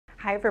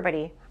Hi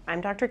everybody, I'm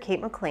Dr.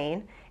 Kate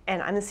McLean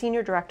and I'm the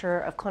Senior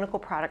Director of Clinical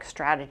Product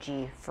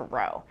Strategy for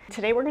Roe.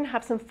 Today we're going to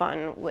have some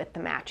fun with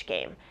the match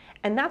game,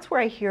 and that's where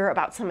I hear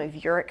about some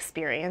of your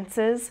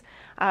experiences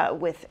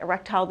with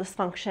erectile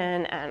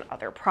dysfunction and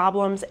other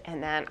problems,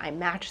 and then I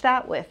match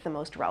that with the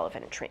most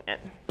relevant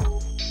treatment.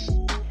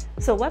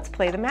 So let's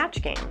play the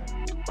match game.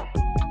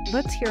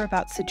 Let's hear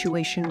about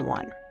situation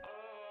 1.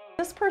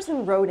 This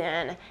person wrote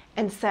in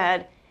and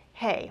said,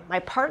 hey, my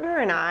partner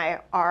and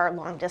I are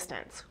long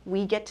distance.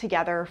 We get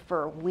together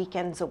for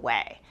weekends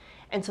away.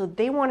 And so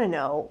they want to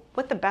know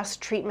what the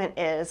best treatment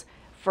is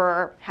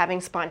for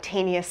having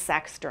spontaneous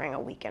sex during a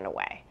weekend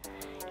away.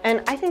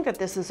 And I think that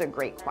this is a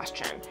great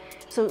question.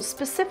 So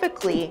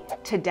specifically,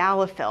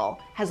 Tadalafil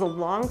has a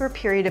longer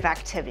period of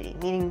activity,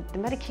 meaning the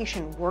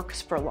medication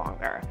works for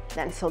longer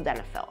than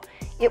Sildenafil.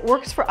 It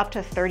works for up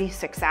to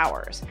 36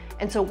 hours.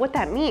 And so what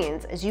that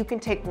means is you can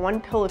take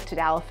one pill of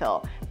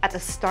Tadalafil at the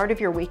start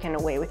of your weekend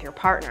away with your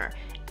partner,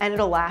 and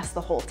it'll last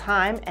the whole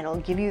time, and it'll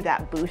give you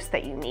that boost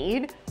that you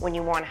need when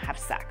you want to have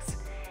sex.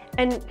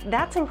 And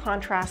that's in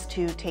contrast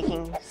to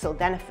taking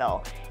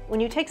Sildenafil. When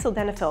you take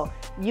Sildenafil,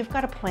 you've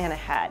got to plan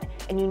ahead,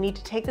 and you need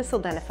to take the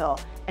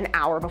Sildenafil an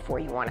hour before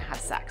you want to have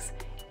sex.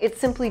 It's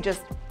simply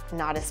just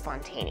not as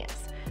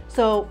spontaneous.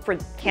 So for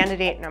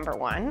candidate number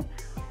 1,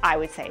 I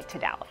would say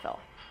Tadalafil.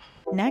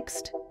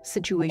 Next,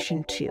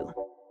 situation 2.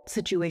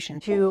 Situation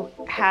 2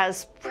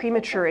 has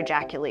premature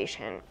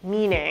ejaculation,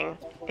 meaning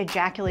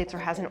ejaculates or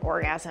has an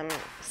orgasm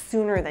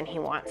sooner than he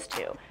wants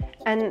to.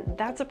 And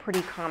that's a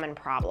pretty common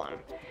problem.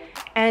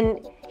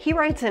 And he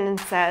writes in and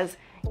says,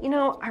 you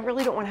know, I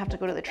really don't want to have to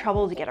go to the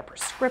trouble to get a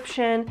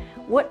prescription.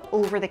 What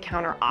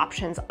over-the-counter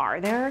options are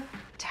there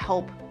to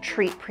help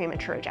treat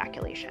premature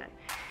ejaculation?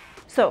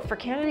 So for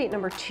candidate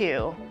number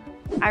 2,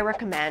 I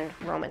recommend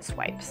Roman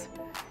swipes.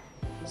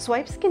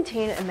 Swipes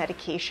contain a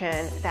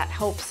medication that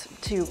helps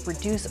to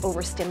reduce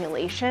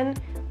overstimulation,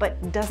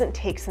 but doesn't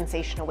take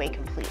sensation away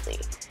completely.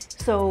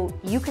 So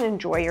you can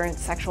enjoy your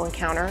sexual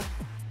encounter,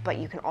 but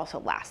you can also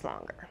last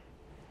longer.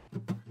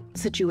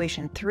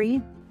 Situation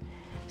 3.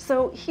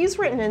 So he's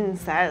written in and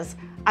says,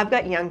 I've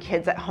got young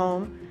kids at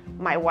home.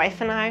 My wife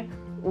and I,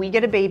 we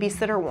get a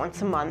babysitter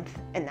once a month,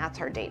 and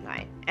that's our date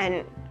night.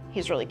 And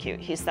he's really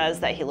cute. He says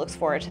that he looks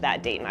forward to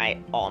that date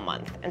night all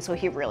month, and so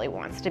he really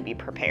wants to be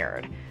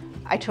prepared.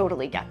 I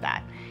totally get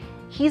that.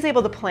 He's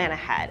able to plan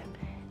ahead.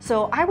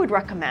 So I would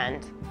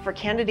recommend, for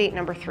candidate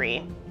number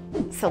 3,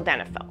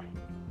 Sildenafil.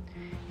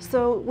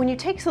 So when you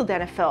take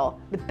Sildenafil,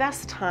 the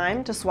best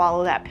time to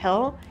swallow that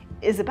pill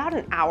is about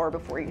an hour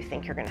before you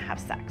think you're going to have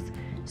sex.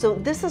 So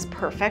this is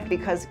perfect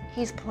because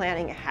he's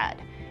planning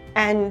ahead,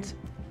 and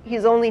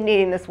he's only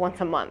needing this once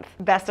a month.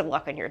 Best of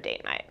luck on your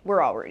date night.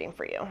 We're all rooting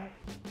for you.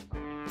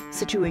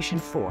 Situation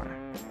 4.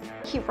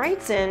 He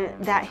writes in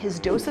that his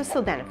dose of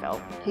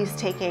Sildenafil, he's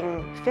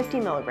taking 50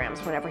 milligrams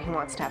whenever he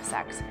wants to have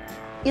sex,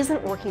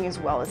 isn't working as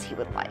well as he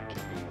would like.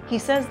 He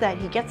says that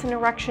he gets an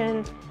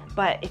erection,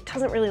 but it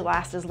doesn't really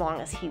last as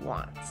long as he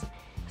wants.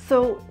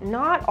 So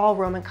not all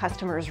Roman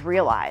customers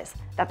realize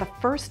that the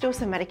first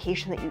dose of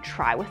medication that you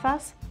try with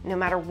us, no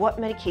matter what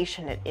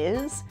medication it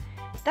is,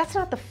 that's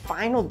not the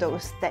final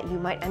dose that you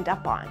might end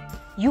up on.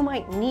 You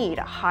might need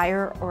a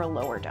higher or a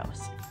lower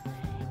dose.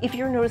 If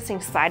you're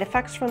noticing side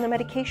effects from the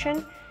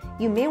medication,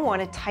 you may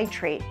want to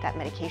titrate that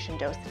medication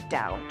dose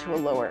down to a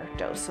lower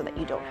dose so that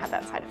you don't have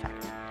that side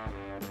effect.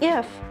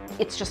 If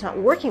it's just not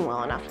working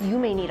well enough, you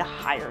may need a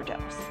higher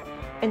dose.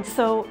 And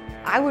so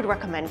I would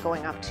recommend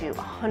going up to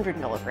 100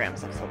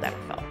 milligrams of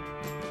Sildenafil.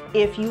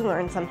 If you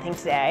learned something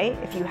today,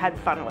 if you had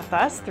fun with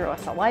us, throw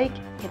us a like,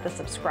 hit the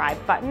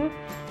subscribe button,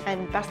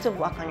 and best of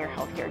luck on your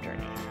healthcare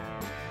journey.